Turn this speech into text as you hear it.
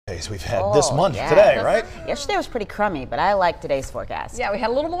we've had this month today, right? Yesterday was pretty crummy, but I like today's forecast. Yeah, we had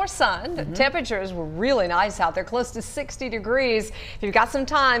a little more sun. Temperatures were really nice out there, close to 60 degrees. If you've got some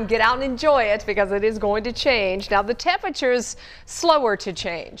time, get out and enjoy it because it is going to change. Now, the temperature's slower to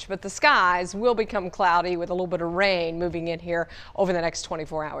change, but the skies will become cloudy with a little bit of rain moving in here over the next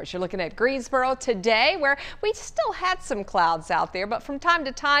 24 hours. You're looking at Greensboro today, where we still had some clouds out there, but from time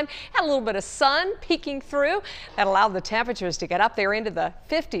to time had a little bit of sun peeking through. That allowed the temperatures to get up there into the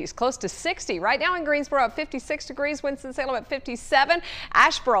 50s. Close to 60. Right now in Greensboro at 56 degrees, Winston-Salem at 57,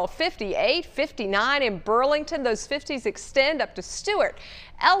 Asheboro 58, 59 in Burlington. Those 50s extend up to Stewart,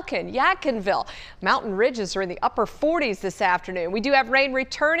 Elkin, Yadkinville. Mountain Ridges are in the upper 40s this afternoon. We do have rain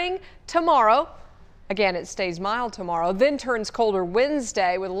returning tomorrow. Again, it stays mild tomorrow, then turns colder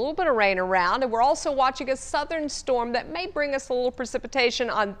Wednesday with a little bit of rain around. And we're also watching a southern storm that may bring us a little precipitation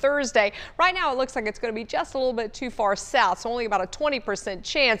on Thursday. Right now, it looks like it's going to be just a little bit too far south, so only about a 20%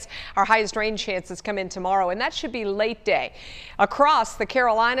 chance. Our highest rain chances come in tomorrow, and that should be late day. Across the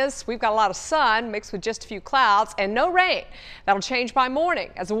Carolinas, we've got a lot of sun mixed with just a few clouds and no rain. That'll change by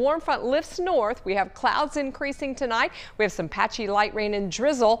morning. As a warm front lifts north, we have clouds increasing tonight. We have some patchy light rain and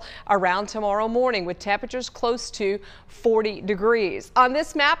drizzle around tomorrow morning with temperatures close to 40 degrees. On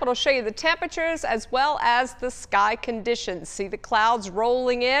this map, it'll show you the temperatures as well as the sky conditions. See the clouds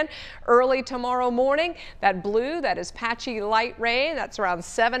rolling in early tomorrow morning. That blue, that is patchy light rain. That's around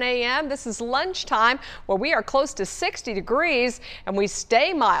 7 a.m. This is lunchtime where we are close to 60 degrees and we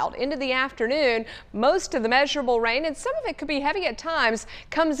stay mild into the afternoon. Most of the measurable rain, and some of it could be heavy at times,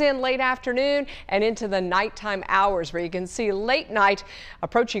 comes in late afternoon and into the nighttime hours where you can see late night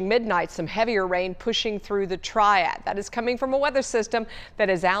approaching midnight, some heavier rain pushing through the triad. That is coming from a weather system that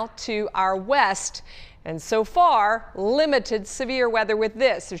is out to our west. And so far, limited severe weather with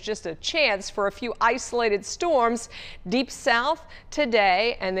this. There's just a chance for a few isolated storms deep south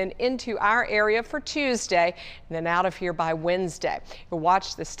today and then into our area for Tuesday and then out of here by Wednesday. You'll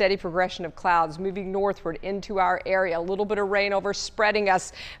watch the steady progression of clouds moving northward into our area. A little bit of rain overspreading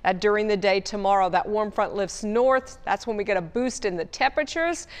us during the day tomorrow. That warm front lifts north. That's when we get a boost in the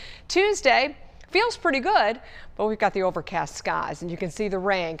temperatures. Tuesday feels pretty good, but we've got the overcast skies and you can see the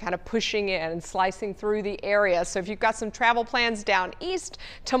rain kind of pushing in and slicing through the area. So if you've got some travel plans down east,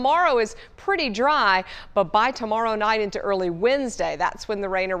 tomorrow is pretty dry, but by tomorrow night into early Wednesday, that's when the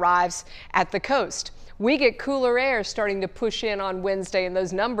rain arrives at the coast. We get cooler air starting to push in on Wednesday and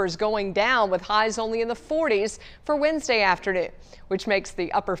those numbers going down with highs only in the 40s for Wednesday afternoon, which makes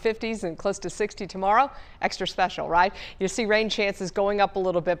the upper 50s and close to 60 tomorrow extra special, right? You see rain chances going up a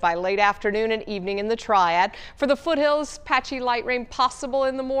little bit by late afternoon and evening in the triad. For the foothills, patchy light rain possible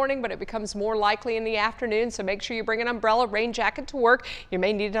in the morning, but it becomes more likely in the afternoon. So make sure you bring an umbrella, rain jacket to work. You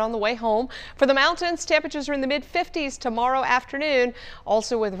may need it on the way home. For the mountains, temperatures are in the mid 50s tomorrow afternoon,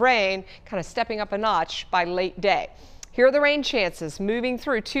 also with rain kind of stepping up a notch by late day. Here are the rain chances moving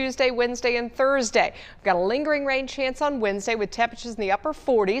through Tuesday, Wednesday, and Thursday. We've got a lingering rain chance on Wednesday with temperatures in the upper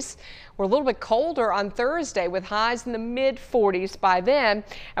 40s. We're a little bit colder on Thursday with highs in the mid 40s by then.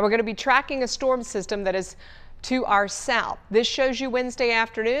 And we're going to be tracking a storm system that is to our south. This shows you Wednesday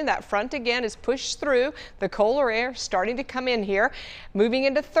afternoon. That front again is pushed through. The colder air starting to come in here. Moving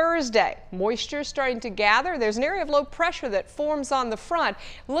into Thursday, moisture starting to gather. There's an area of low pressure that forms on the front.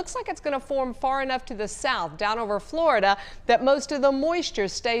 It looks like it's going to form far enough to the south down over Florida that most of the moisture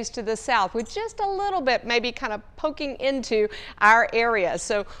stays to the south with just a little bit maybe kind of poking into our area.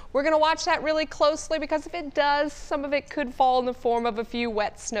 So we're going to watch that really closely because if it does, some of it could fall in the form of a few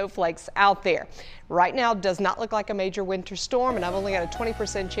wet snowflakes out there. Right now does not look like a major winter storm, and I've only got a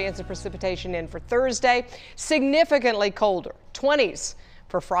 20% chance of precipitation in for Thursday. Significantly colder, 20s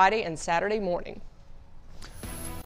for Friday and Saturday morning.